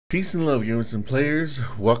Peace and love, gamers and players.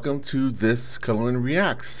 Welcome to this Colorwind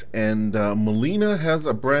Reacts. And Mileena has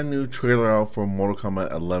a brand new trailer out for Mortal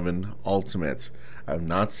Kombat 11 Ultimate. I've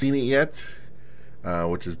not seen it yet,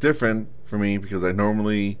 which is different for me because I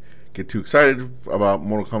normally get too excited about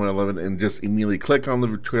Mortal Kombat 11 and just immediately click on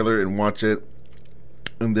the trailer and watch it,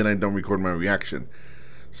 and then I don't record my reaction.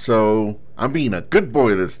 So I'm being a good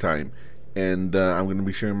boy this time, and I'm going to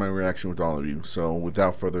be sharing my reaction with all of you. So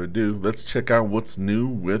without further ado, let's check out what's new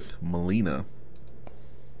with Mileena.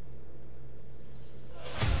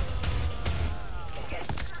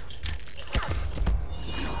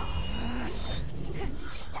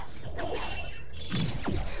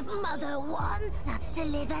 Mother wants us to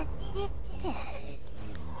live as sisters.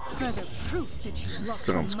 Further proof that she's lost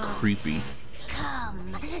her Sounds mind. creepy.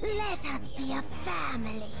 Come, let us be a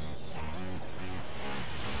family.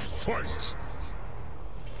 Fight!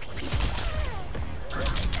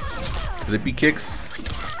 Flippy kicks.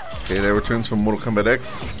 Okay, that returns from Mortal Kombat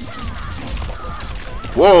X.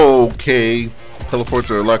 Whoa, okay.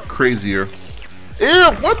 Teleports are a lot crazier.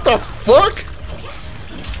 Ew, what the fuck?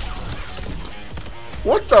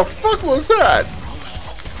 What the fuck was that?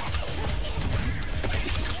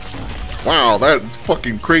 Wow, that's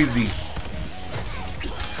fucking crazy.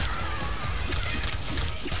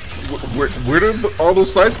 Where did all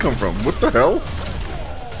those sides come from? What the hell?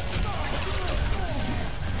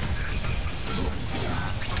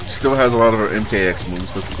 Still has a lot of her MKX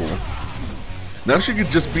moves. That's cool. Now she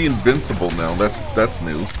could just be invincible now. That's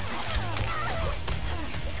new.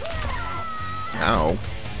 Ow.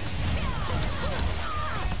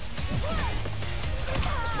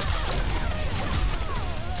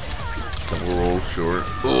 Double roll short.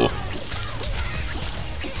 Ugh.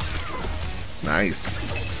 Nice.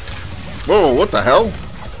 Whoa, what the hell?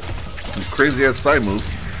 Crazy ass side move.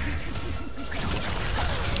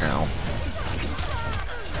 Ow.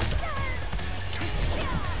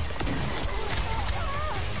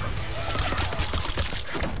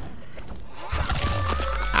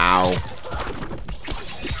 Ow.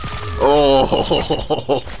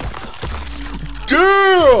 Oh.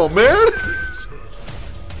 Damn, man.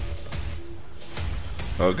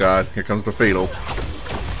 Oh god, here comes the fatal.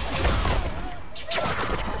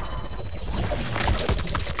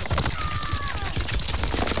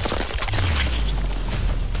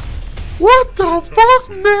 What the fuck,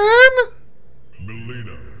 man?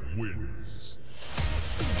 Mileena wins.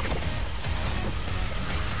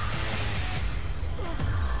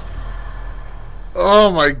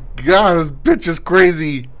 Oh my god, this bitch is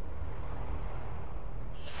crazy.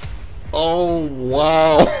 Oh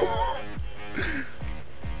wow.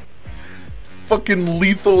 Fucking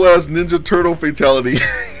lethal ass Ninja Turtle fatality.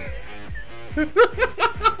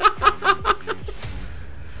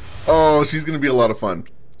 Oh, she's gonna be a lot of fun.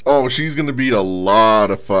 Oh, she's gonna be a lot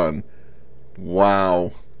of fun.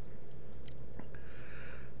 Wow.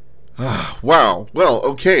 Wow. Well,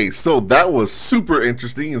 okay, so that was super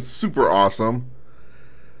interesting and super awesome.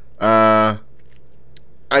 I'm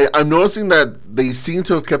noticing that they seem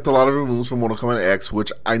to have kept a lot of moves from Mortal Kombat X,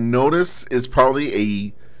 which I notice is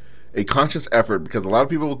probably a conscious effort, because a lot of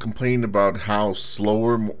people complain about how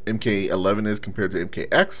slower MK11 is compared to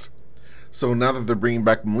MKX. So now that they're bringing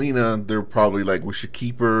back Mileena, they're probably like, we should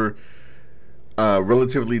keep her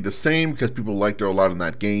relatively the same because people liked her a lot in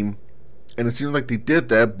that game. And it seems like they did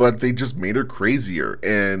that, but they just made her crazier,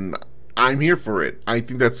 and I'm here for it. I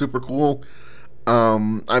think that's super cool.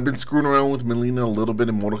 I've been screwing around with Mileena a little bit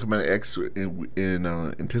in Mortal Kombat X in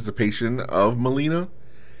anticipation of Mileena,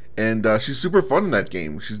 and she's super fun in that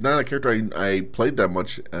game. She's not a character I played that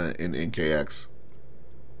much in NKX.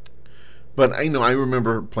 But I know I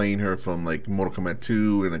remember playing her from like Mortal Kombat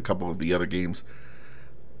 2 and a couple of the other games.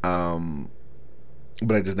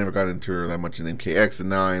 But I just never got into her that much in MKX, and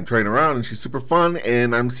now I'm trying around and she's super fun,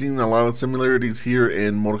 and I'm seeing a lot of similarities here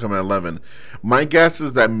in Mortal Kombat 11. My guess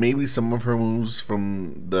is that maybe some of her moves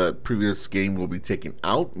from the previous game will be taken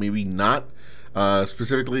out, maybe not.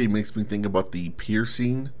 Specifically, it makes me think about the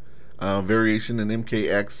piercing variation in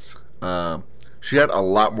MKX. She had a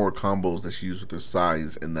lot more combos that she used with her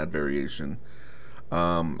size in that variation.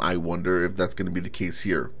 I wonder if that's going to be the case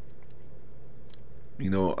here. You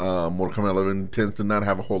know, Mortal Kombat 11 tends to not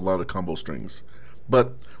have a whole lot of combo strings.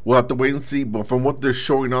 But we'll have to wait and see. But from what they're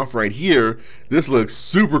showing off right here, this looks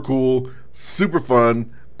super cool, super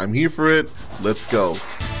fun. I'm here for it. Let's go.